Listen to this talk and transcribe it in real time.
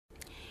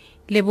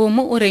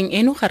Lebomo o reng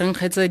eno gareng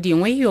kgetsa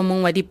dingwe yo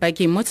mongwe wa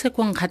dipaki mo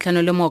tshekong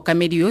kgatlhanong le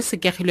mookamedi yo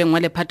sekegilweng wa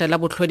lephata la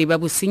botlhodi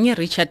ba bosenyi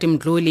Richard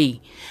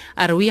Mdluli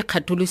a re o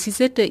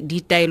ikgatholositse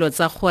ditaelo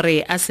tsa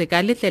gore a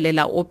seka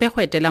letlelela ope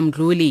go etela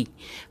Mdluli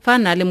fa a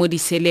na le mo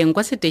diseleng kwa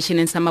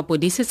seteisheneng sa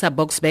mapodisi sa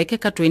Boksburg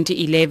ka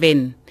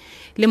 2011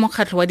 le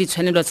mokgatlho wa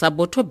ditshwanelo tsa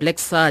botho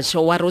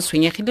Boksburg wa re o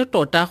tshwenyegile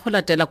tota go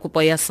latela kopo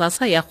ya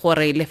SASSA ya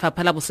gore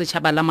lefapha la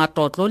bosetšhaba la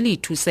matlotlo le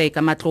ithuse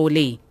ka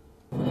matlole.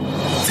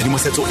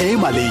 Tshedimosetso e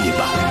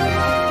maleba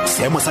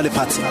seemo sa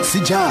lefatshe se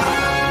jang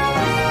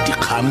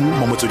dikgang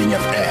mo motsweding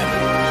FM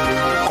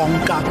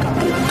konka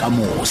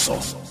bokamoso.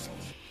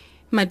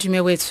 Madume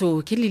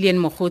wetso ke Lillian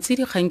Mogotsi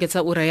dikgang ke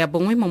tsa ura ya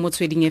bongwe mo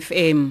motsweding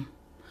FM.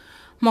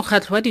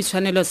 Mokgatlho wa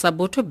ditshwanelo tsa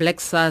botho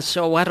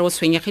Boksburg wa re o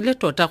tshwenyegile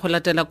tota go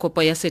latela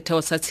kopo ya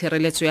setheo sa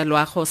tshireletso ya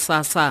loago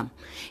SASSA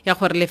ya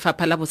gore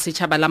lefapha la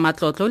bosetšhaba la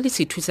matlotlo le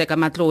se thuse ka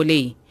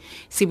matlole.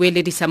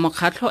 Sebueledi sa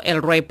mokgatlho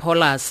Elroy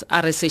Paulus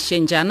a re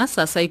sešeng jaana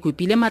SASSA e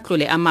kopile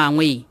matlole a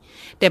mangwe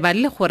teba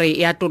le gore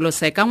e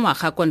atolose ka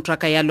ngwaga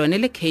kontraka ya lone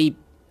le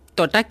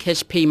tota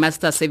Cash Pay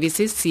Master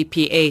Services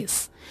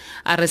CPS.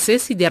 A re se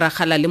se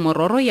diragala le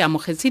mororo ya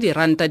amogetse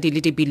diranta di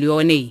le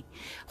dibilione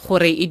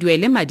gore e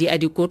duele madi a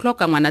dikotlo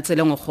ka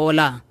ngwanatseleng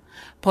gola.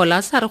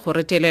 Paulus a re go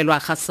retelelwa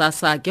ga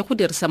SASSA ke go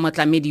dirisa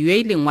motlamedi yo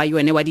e leng wa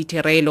yone wa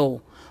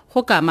ditirelo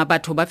go ka ama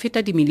batho ba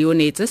feta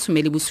dimilione tse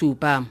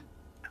 17.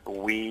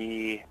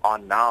 We are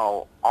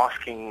now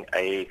asking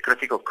a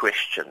critical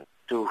question.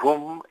 To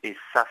whom is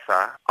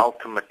SASSA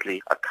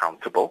ultimately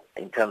accountable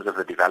in terms of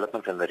the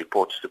development and the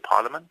reports to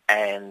Parliament?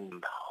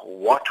 And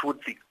what would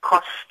the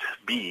cost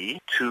be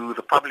to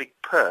the public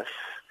purse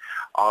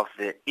of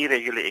the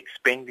irregular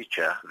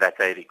expenditure that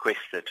they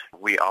requested?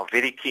 We are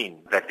very keen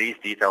that these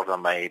details are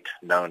made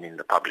known in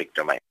the public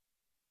domain.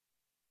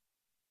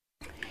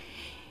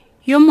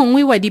 Yo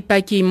mongwe wa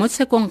dipaki mo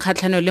tshekong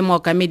kgatlhanong le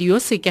mookamedi yo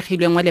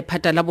sekegilweng wa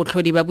lephata la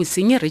botlhodi ba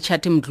bosenyi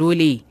Richard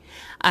Mdluli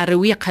a re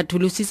o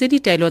ikgatholositse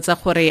ditaelo tsa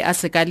gore a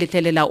seka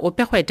letlelela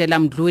ope go etela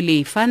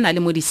Mdluli fa na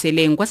le mo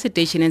diseleng kwa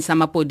seteisheneng sa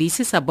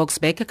mapodisi sa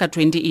Boksburg ka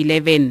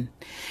 2011.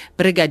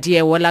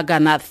 Brigadier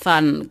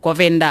Wolaganathan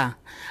Govenda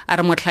a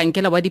re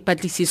motlhankela wa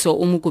dipatlisiso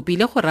o mo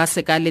kopile gore a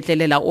seka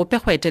letlelela ope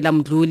go etela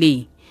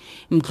Mdluli.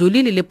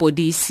 Mdluli le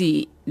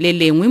lepodisi le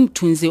lengwe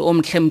mthunzi o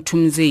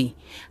mthumzi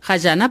ga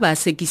jana ba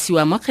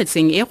sekisiwa mo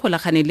kgetseng e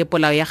golagane le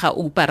polao ya ga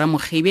Upara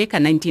Mogibe ka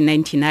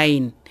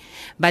 1999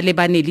 ba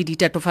lebane le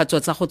ditatofatso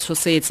tsa go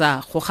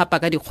tshosetsa go gapa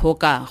ka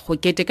dikgoka go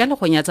keteka le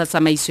go nyatsa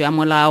tsamaiso ya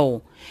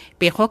molao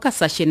pego ka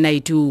Sashin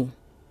Naidu.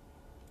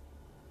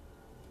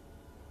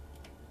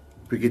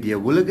 Brigadier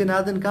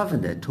Wolaganathan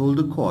Govender told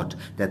the court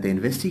that the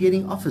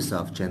investigating officer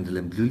of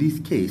General Mdluli's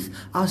case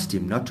asked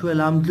him not to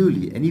allow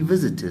Mdluli any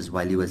visitors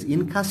while he was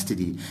in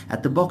custody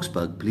at the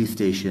Boksburg police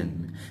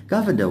station.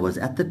 Govender was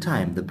at the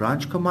time the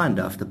branch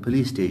commander of the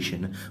police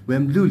station where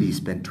Mdluli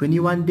spent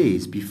 21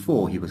 days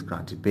before he was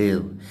granted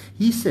bail.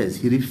 He says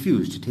he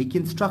refused to take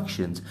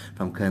instructions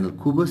from Colonel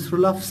Kubus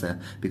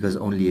Rulovsa because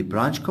only a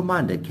branch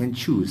commander can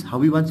choose how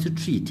he wants to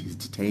treat his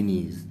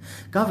detainees.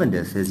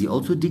 Govender says he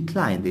also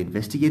declined the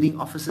investigating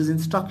officer's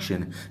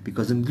instruction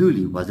because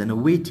Mdluli was an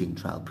awaiting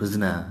trial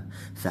prisoner.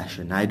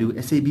 Sasha Naidu,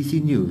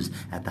 SABC News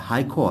at the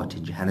High Court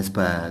in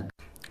Johannesburg.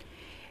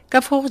 Ka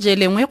fo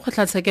jelengwe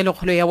kgotlatshekelo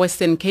kgolo ya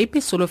Western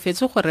Cape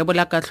solofetse go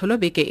rebola katlholo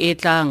beke e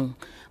tlang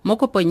mo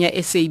kopong ya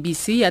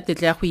SABC ya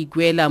tetla ya go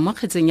ikuela mo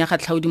kgetseng ya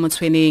gatlhaodi mo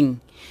tshweneng.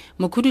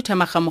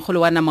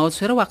 Mokhuduthamagamogolo wa nama o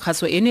tshwere wa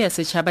kgaso eno ya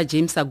setšhaba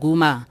James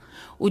Aguma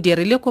o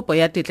dirile kopo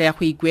ya tetla ya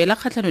go ikuela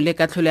kgatlhanong le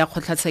katlholo ya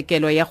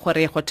kgotlatshekelo ya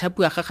gore go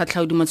thapua ga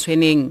gatlhaodi mo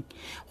tshweneng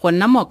go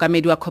nna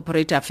mookamedi wa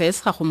corporate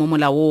affairs ga go mo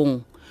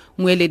molaong.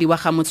 Moeledi wa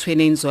ga mo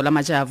tshweneng Zola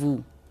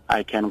Majavu.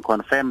 I can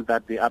confirm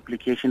that the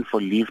application for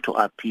leave to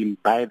appeal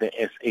by the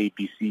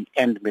SABC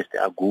and Mr.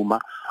 Aguma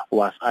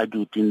was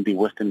argued in the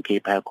Western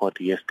Cape High Court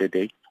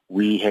yesterday.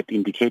 We had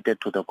indicated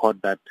to the court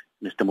that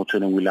Mr.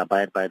 Motsoeneng will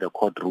abide by the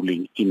court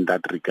ruling in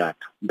that regard.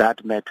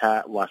 That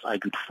matter was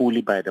argued fully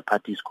by the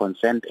parties'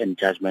 consent and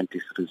judgment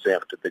is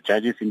reserved. The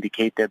judges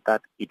indicated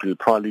that it will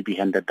probably be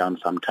handed down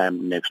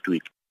sometime next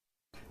week.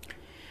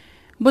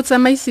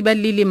 Botsamaisi ba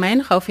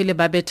Lillian gaufi le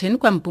Babeten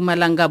kwa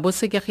Mpumalanga bo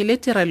sekegile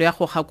tirelo ya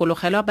go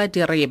gakologelwa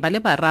badiri ba le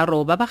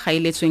bararo ba ba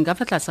gaeletsweng ka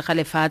fa tlase ga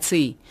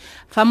lefatshe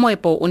fa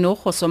moepo o ne o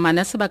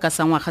gosomana sebaka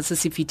sa ngwaga se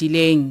se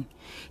fetileng.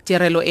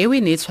 Tirelo eo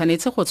ne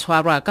tshwanetse go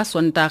tshwarwa ka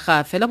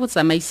Sontaga fela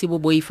botsamaisi bo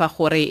boifa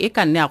gore e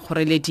ka nne a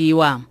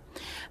kgorelediwa.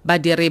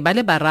 Badiri ba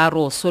le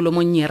bararo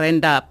Solomon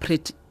Nyirenda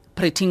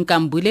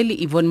Pretinkambule le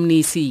Yvonne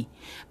Mnisi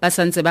ba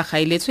santse ba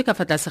gaeletswe ka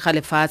fa tlase ga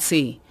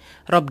lefatshe.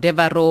 Rob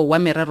Devaro wa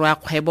merero ya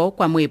kgwebo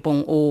kwa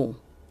moepong o.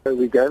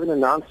 We gave an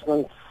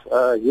announcement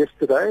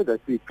yesterday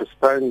that we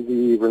postponed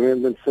the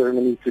remembrance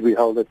ceremony to be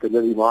held at the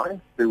Lily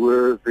Mine. There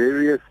were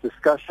various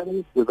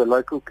discussions with the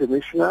local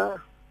commissioner,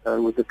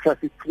 with the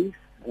traffic police,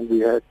 and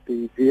we had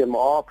the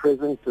DMR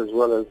present as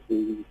well as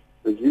the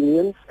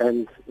unions,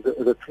 and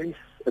the police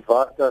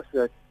advised us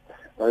that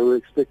they were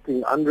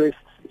expecting unrest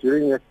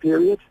during that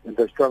period, and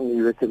they strongly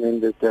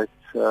recommended that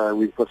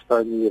we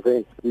postpone the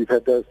event. We've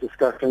had those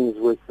discussions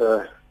with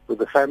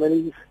the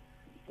families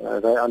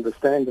They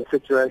understand the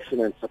situation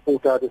and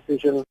support our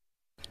decision.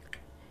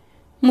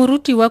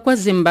 Moruti wa kwa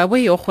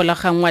Zimbabwe yo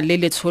golagangwa le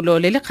letsholo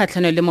le le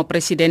kgatlhanong le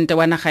mopresidente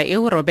wa naga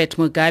eo Robert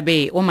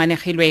Mugabe o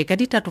manegilwe ka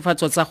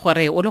ditatofatso tsa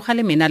gore o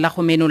logale mena la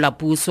go menola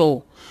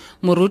puso.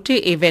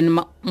 Moruti Evan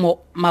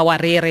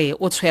Mawarere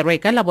o tshwerwe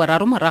ka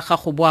laboraro moraga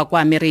go boa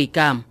kwa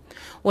Amerika.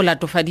 O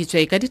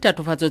latofaditswe ka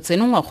ditatofatso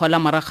tseno ngwaga la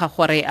moraga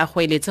gore a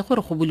goeletse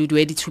gore go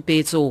bolodiwe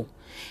ditshupetso.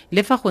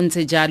 Le fa go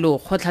ntse jalo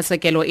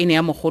kgotlatshekelo e ne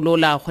ya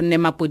mogolola gonne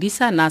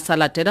mapodisi a na sa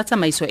latela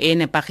tsamaiso e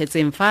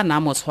nepagetseng fa na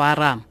mo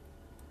tshwara.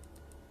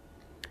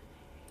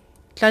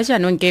 Tla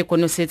jaanong ke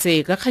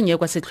konosetse ka kganye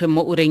kwa setlhweng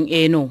mo ureng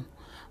eno.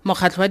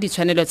 Mokgatlho wa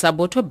ditshwanelo tsa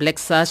botho Black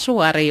Sash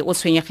wa re o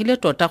tshwenyegile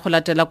tota go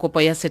latela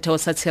kopo ya setheo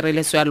sa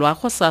tshireletso ya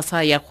loago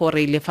SASSA ya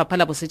gore lefapha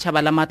la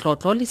bosetšhaba la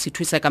matlotlo le se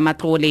thusa ka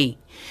matlole.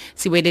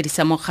 Sebueledi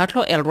sa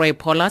mokgatlho Elroy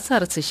Paulus a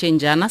re sešeng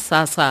jaana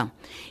SASSA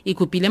e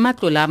kopile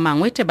matlole a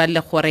mangwe tebalele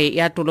gore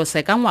e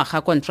atolose ka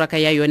ngwaga kontraka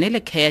ya yone le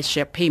Cash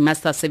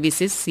Paymaster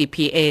Services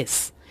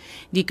CPS.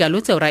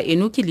 Dikalo tsa ura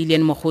eno ke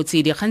Lillian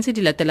Mogotsi di gantse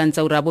di latelang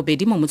tsa ura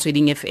bobedi mo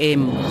motsweding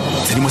FM.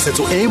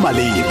 Tshedimosetso e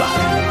maleba.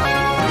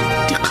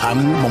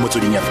 Dikgang mo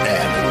motsweding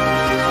FM.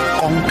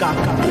 Konka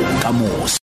bokamoso.